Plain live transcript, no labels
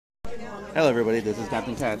Hello, everybody. This is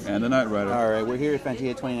Captain Katz. And the Knight Rider. All right, we're here at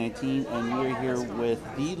Fantasia 2019, and we're here with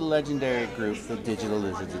the legendary group, the Digital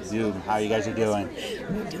Lizards of Doom. How you guys are doing?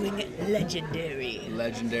 We're doing it legendary.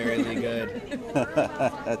 Legendarily good.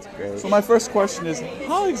 That's great. So my first question is,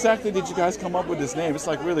 how exactly did you guys come up with this name? It's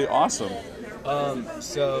like really awesome.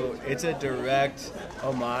 So it's a direct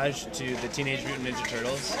homage to the Teenage Mutant Ninja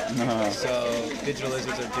Turtles. So Digital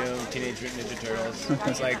Lizards of Doom, Teenage Mutant Ninja Turtles.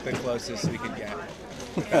 It's like the closest we could get.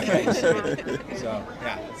 So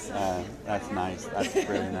yeah. That's nice. That's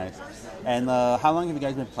really nice. And how long have you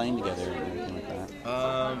guys been playing together and everything like that?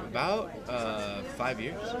 About 5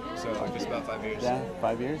 years. So just about 5 years. Yeah,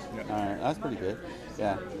 5 years? Yeah. All right, that's pretty good.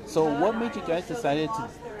 Yeah. So what made you guys decided to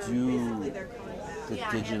do the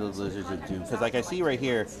Digital Lizards of Doom? Because like I see right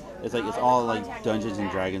here, it's all like Dungeons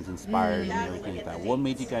and Dragons inspired and everything like that. What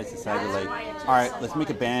made you guys decide to like, all right, let's make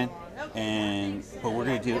a band, but we're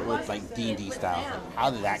gonna do it with like D&D style? How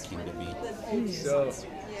did that came to be? So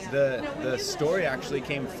the story actually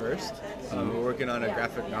came first. We're working on a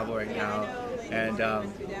graphic novel right now, and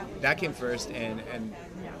that came first. And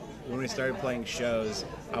when we started playing shows,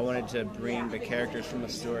 I wanted to bring the characters from the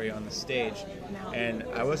story on the stage, and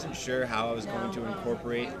I wasn't sure how I was going to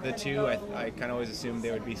incorporate the two. I kind of always assumed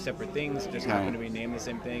they would be separate things, just happened to be named the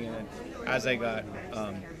same thing. And then as I got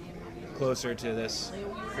closer to this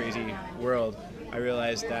crazy world, I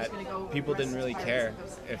realized that people didn't really care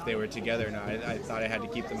if they were together or not. I thought I had to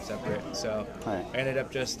keep them separate. So I ended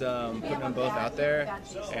up just putting them both out there,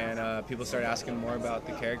 and people started asking more about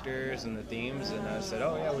the characters and the themes, and I said,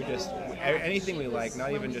 oh yeah, we just, anything we like,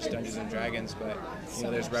 not even just Dungeons and Dragons, but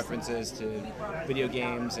there's references to video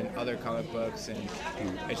games and other comic books, and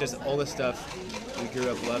it's just all the stuff we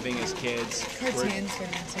grew up loving as kids. Cartoons for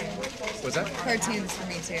me too. What's that? Cartoons for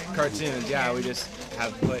me too. Cartoons, yeah, we just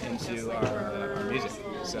have put into our music.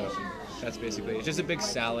 So that's basically, it's just a big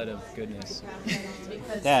salad of goodness.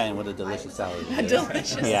 Yeah, and what a delicious salad.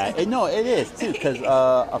 Delicious. Yeah, no, it is too, because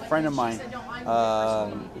a friend of mine,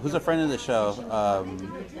 who's a friend of the show,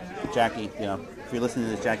 Jackie, if you're listening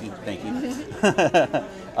to this, Jackie, thank you.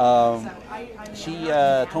 She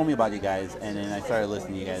told me about you guys, and then I started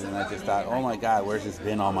listening to you guys, and I just thought, oh my God, where's this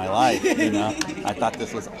been all my life? I thought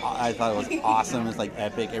it was awesome. It's like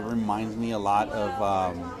epic. It reminds me a lot of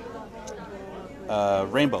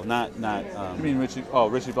Rainbow, not. You mean Richie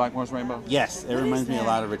Blackmore's Rainbow? Yes, it reminds me a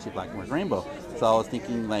lot of Richie Blackmore's Rainbow. So I was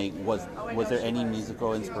thinking, like, was there any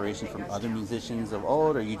musical inspiration from other musicians of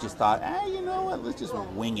old, or you just thought, you know what, let's just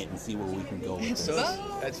wing it and see where we can go with this?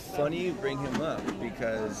 So it's funny you bring him up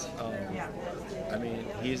because, I mean,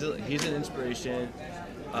 he's an inspiration.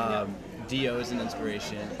 Dio is an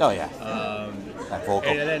inspiration. Oh yeah. That vocal.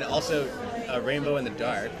 And then also, Rainbow in the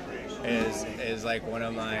Dark is like one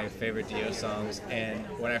of my favorite Dio songs. And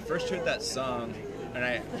when I first heard that song, and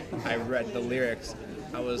I read the lyrics,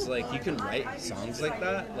 I was like, you can write songs like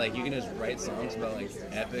that? Like, you can just write songs about, like,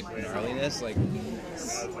 epic gnarliness? Like,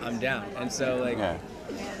 I'm down. And so, like,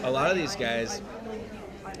 a lot of these guys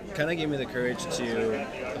kind of gave me the courage to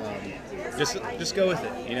just go with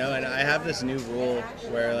it, And I have this new rule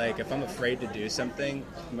where, like, if I'm afraid to do something,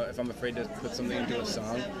 if I'm afraid to put something into a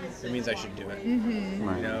song, it means I should do it. Mm-hmm.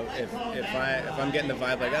 Right. If I'm getting the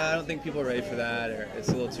vibe like, I don't think people are ready for that, or it's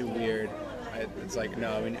a little too weird, it's like,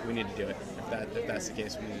 no, we need to do it. If that's the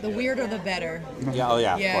case, we need to The do weirder the better. Yeah, oh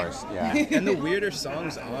yeah, Yeah. of course, yeah. it. And the weirder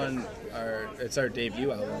songs on our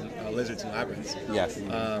debut album, Lizards and Labyrinths. Yes.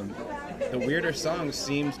 The weirder songs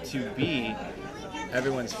seemed to be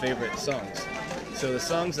everyone's favorite songs. So the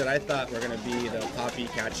songs that I thought were going to be the poppy,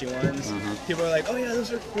 catchy ones, people are like, oh yeah,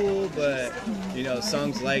 those are cool, but,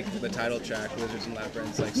 songs like the title track, Lizards and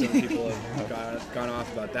Labyrinths, like some people have gone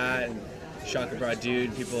off about that, and Shaka Bra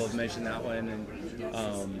Dude, people have mentioned that one, and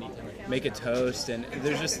Make a Toast, and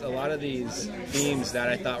there's just a lot of these themes that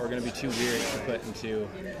I thought were going to be too weird to put into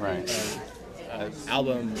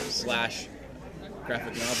album /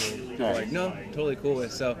 graphic novel. People are like, no, totally cool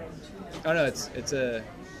with. So, I don't know,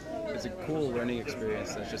 it's a cool learning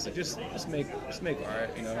experience. That's just like just make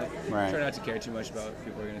art, Try not to care too much about what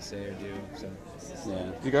people are gonna say or do. So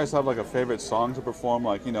Yeah. Do you guys have like a favorite song to perform,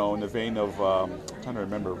 like in the vein of I'm trying to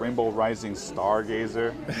remember, Rainbow Rising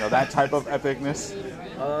Stargazer, that type of epicness?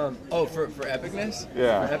 For epicness?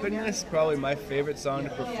 Yeah. For epicness, probably my favorite song to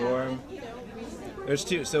perform. There's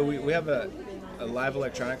two. So we have a live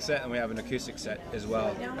electronic set and we have an acoustic set as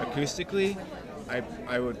well. Acoustically,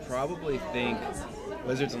 I would probably think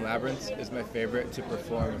Lizards and Labyrinths is my favorite to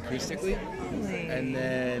perform acoustically. And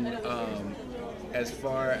then as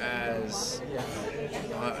far as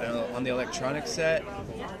on the electronic set,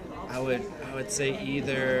 I would say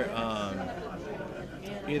either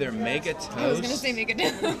either make a toast I was gonna say make a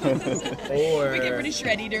toast. or We get pretty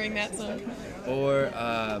shreddy during that song. or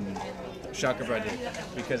Shaka Brady,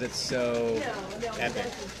 because it's so epic,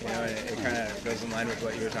 you know, and it kind of goes in line with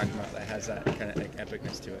what you were talking about. That has that kind of like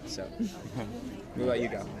epicness to it. So, what about you,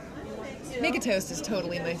 go? Make a Toast is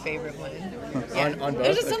totally my favorite one. On both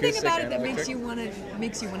There's just something acoustic about it and that electric?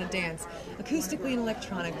 makes you want to dance, acoustically and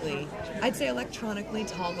electronically. I'd say electronically,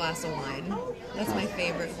 Tall Glass of Wine. That's my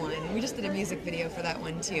favorite one. We just did a music video for that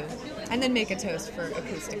one too, and then Make a Toast for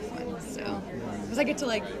acoustic one. So, because I get to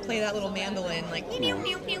like play that little mandolin, like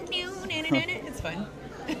it's fun.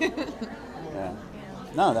 Yeah.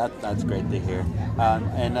 No, that's great to hear.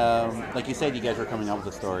 And like you said, you guys were coming up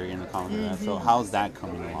with a story in the comic. So how's that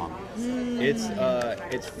coming along?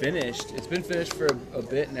 It's finished. It's been finished for a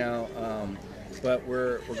bit now, but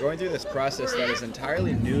we're going through this process that is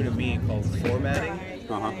entirely new to me called formatting.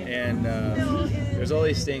 And there's all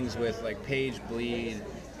these things with like page bleed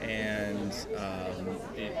and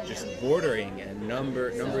just bordering and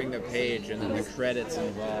numbering the page, and then the credits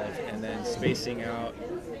involved, and then spacing out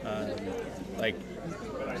like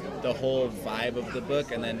the whole vibe of the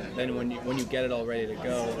book, and then when you get it all ready to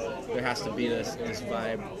go, there has to be this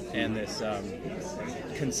vibe and this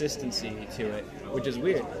consistency to it, which is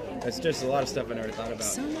weird. It's just a lot of stuff I never thought about.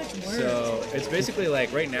 So much work. So it's basically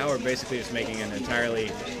like right now we're basically just making an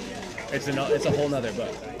entirely. It's a whole nother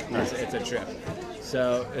book. It's a trip.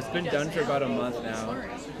 So it's been done for about a month now,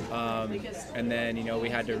 and then we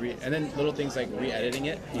had to and then little things like re-editing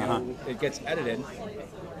it. It gets edited,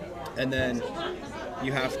 and then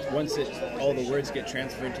you have to, once all the words get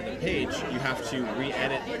transferred to the page, you have to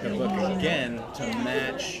re-edit the book again to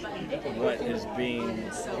match what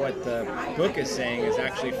the book is saying is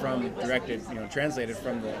actually translated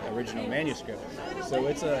from the original manuscript. So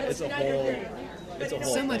it's a whole So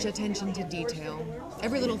thing. much attention to detail.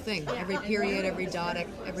 Every little thing, every period, every dot,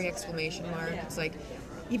 every exclamation mark. It's like,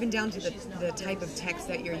 even down to the type of text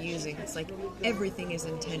that you're using. It's like everything is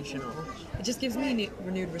intentional. It just gives me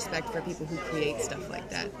renewed respect for people who create stuff like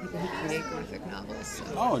that, people who create graphic novels. So.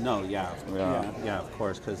 Oh no, yeah, of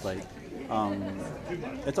course, because like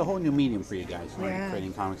it's a whole new medium for you guys, right? Yeah.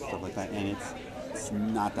 Creating comics and stuff like that, and it's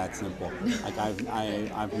not that simple. Like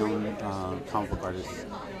I've known comic book artists,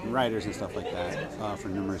 and writers, and stuff like that for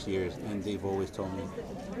numerous years, and they've always told me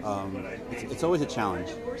it's always a challenge,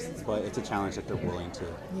 but it's a challenge that they're willing to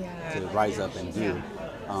rise up and do.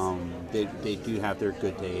 They do have their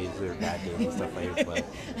good days, their bad days, and stuff like that. But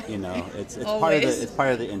it's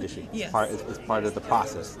part of the industry. Yes. It's part of the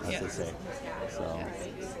process, as they say. So.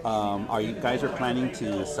 Are you guys planning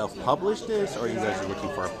to self-publish this, or are you guys looking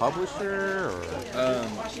for a publisher? Or?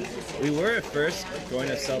 We were at first going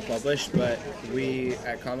to self-publish, but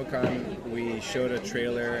at Comic-Con we showed a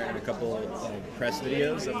trailer and a couple of press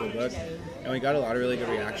videos of the book, and we got a lot of really good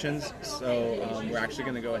reactions. So we're actually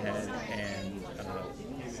going to go ahead and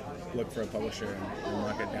look for a publisher and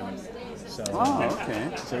lock it down. So,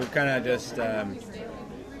 okay. So we've kind of just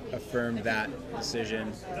affirmed that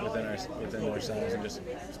decision within ourselves, and just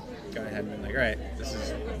gone ahead and been like, all right, this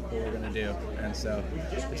is what we're gonna do. And so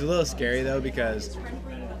it's a little scary though, because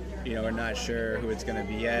we're not sure who it's gonna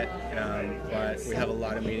be yet, but we have a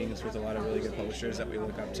lot of meetings with a lot of really good publishers that we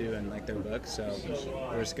look up to and like their books. So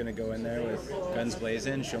we're just gonna go in there with guns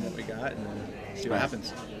blazing, show them what we got, and then see what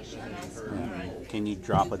happens. Can you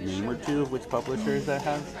drop a name or two of which publishers that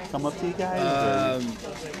have come up to you guys?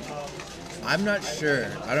 I'm not sure.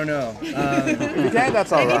 I don't know. If you can,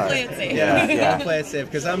 that's all Maybe right. play it safe. Yeah, I'll play it safe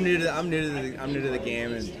because I'm new to the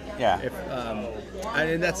game, and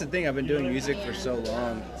and that's the thing. I've been doing music for so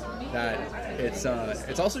long that it's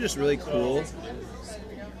also just really cool.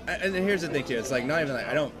 And here's the thing too. It's like not even like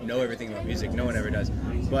I don't know everything about music. No one ever does.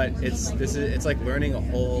 But it's like learning a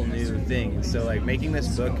whole new thing. And so like making this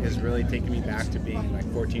book has really taken me back to being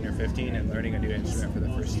like 14 or 15 and learning a new instrument for the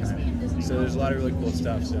first time. So there's a lot of really cool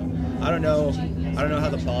stuff. So I don't know how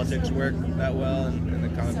the politics work that well in the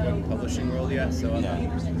comic book publishing world yet. So I'm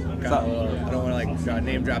kind of I don't want to like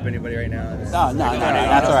name drop anybody right now. No.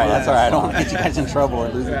 That's all right. That's all right. I don't want to get you guys in trouble or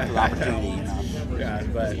lose the opportunity. Yeah,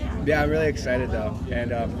 but I'm really excited though,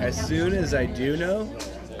 and as soon as I do know,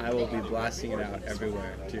 I will be blasting it out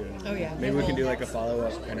everywhere too. Oh yeah. Maybe we can do like a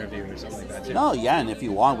follow-up interview or something like that too. No, yeah, and if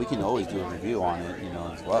you want, we can always do a review on it,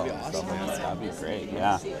 as well. That'd be awesome. Stuff like that. That'd be great,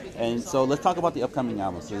 yeah. And so let's talk about the upcoming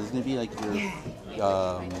album. So this is gonna be like your.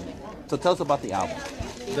 So tell us about the album.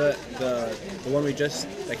 The one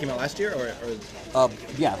that came out last year, or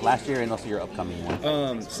last year, and also your upcoming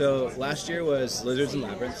one. So last year was Lizards and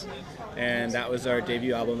Labyrinths, and that was our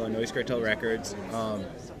debut album on Noise Cartel Records.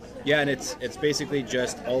 And it's basically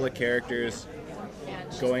just all the characters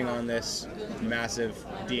going on this massive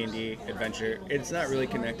D&D adventure. It's not really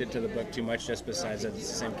connected to the book too much, just besides that it's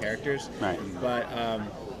the same characters. Right. But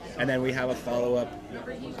and then we have a follow-up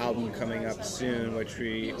album coming up soon, which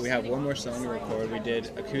we have one more song to record. We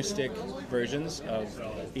did acoustic versions of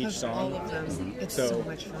each song. All of them. It's So- so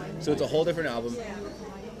much fun. So it's a whole different album.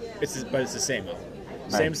 But it's the same album.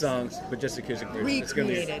 Same Right. songs, but just acoustic version.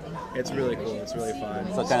 Recreated. It's really cool. It's really fun.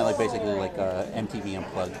 So kind of like basically like MTV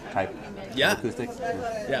Unplugged type Yeah. acoustics.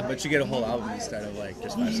 Yeah, but you get a whole album instead of like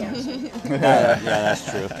just 5 songs. Yeah,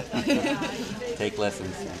 that's true. Take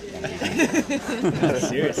lessons.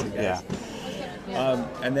 Seriously, guys. Yeah.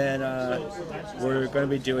 And then we're going to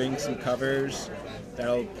be doing some covers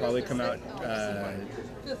that'll probably come out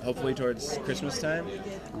hopefully towards Christmas time.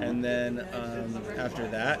 And then after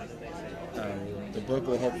that, the book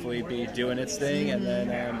will hopefully be doing its thing, and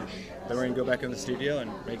then we're going to go back in the studio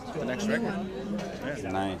and make the next record.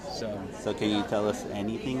 Yeah. Nice. So can you tell us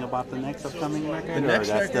anything about the next upcoming record, The next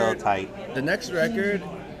or that's still record- tight? the next record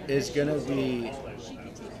is going to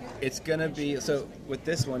be, so with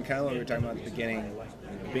this one, kind of what we were talking about at the beginning,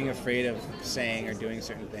 being afraid of saying or doing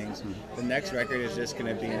certain things, the next record is just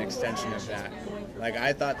going to be an extension of that. Like,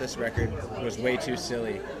 I thought this record was way too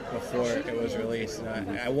silly before it was released.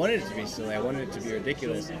 And I wanted it to be silly. I wanted it to be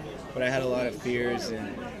ridiculous. But I had a lot of fears,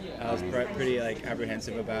 and I was pretty, like,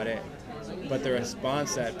 apprehensive about it. But the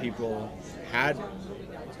response that people had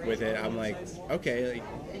with it, I'm like, okay, like,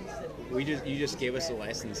 you just gave us a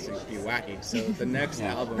license to be wacky. So the next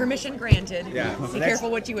album, Permission granted. Yeah. Be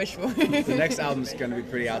careful what you wish for. the next album's going to be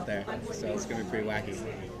pretty out there. So it's going to be pretty wacky.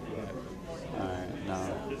 Alright,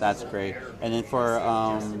 no, that's great. And then for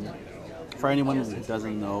anyone who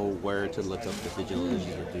doesn't know where to look up the Digital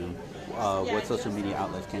Lizards of Doom, what social media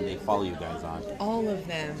outlets can they follow you guys on? All of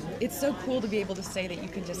them. It's so cool to be able to say that you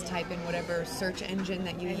can just type in whatever search engine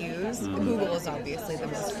that you use. Google is obviously the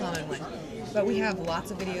most common one. But we have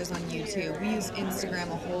lots of videos on YouTube. We use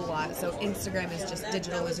Instagram a whole lot. So Instagram is just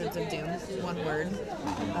Digital Lizards of Doom, one word.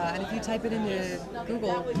 And if you type it into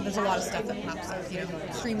Google, there's a lot of stuff that pops up.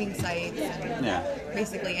 Streaming sites and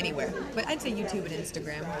basically anywhere. But I'd say YouTube and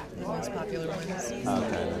Instagram are the most popular ones.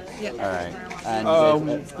 Okay. Yeah. All right. And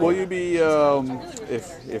Will you be,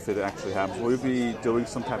 if it actually happens, will you be doing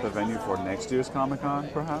some type of venue for next year's Comic-Con,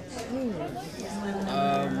 perhaps?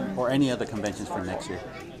 or any other conventions for next year?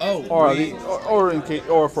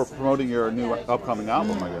 Or for promoting your new upcoming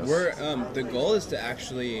album, I guess. We're the goal is to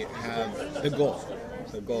actually have big goal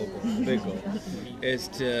is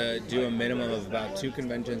to do a minimum of about 2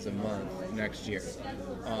 conventions a month next year.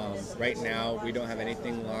 Right now, we don't have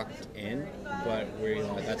anything locked in, but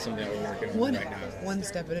that's something that we're working on right now. One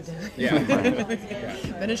step at a time. Yeah.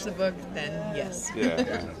 Finish the book, then yes.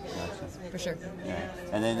 Yeah. For sure. Yeah.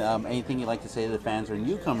 And then anything you'd like to say to the fans or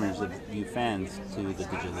newcomers of you fans to the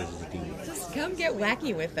Digital Lizards of Doom? Just come get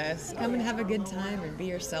wacky with us. Come and have a good time and be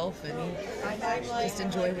yourself and just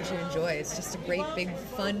enjoy what you enjoy. It's just a great, big,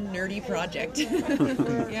 fun, nerdy project.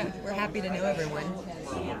 Yeah, we're happy to know everyone.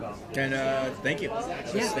 And thank you.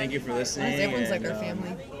 Just thank you for listening. Everyone's like and, our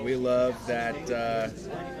family. We love that.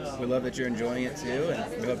 We love that you're enjoying it too,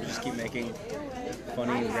 and we hope you just keep making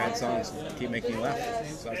funny, rad songs. Keep making you laugh.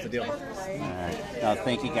 So that's the deal. All right.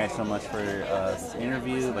 Thank you guys so much for this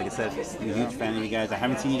interview. Like I said, I'm a huge fan of you guys. I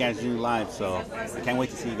haven't seen you guys do live, so I can't wait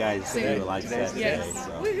to see you guys do a live set today. Yes.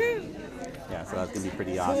 So. Woohoo! Yeah, so that's going to be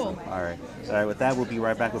pretty awesome. Cool. All right. With that, we'll be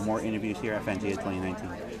right back with more interviews here at Fangia 2019.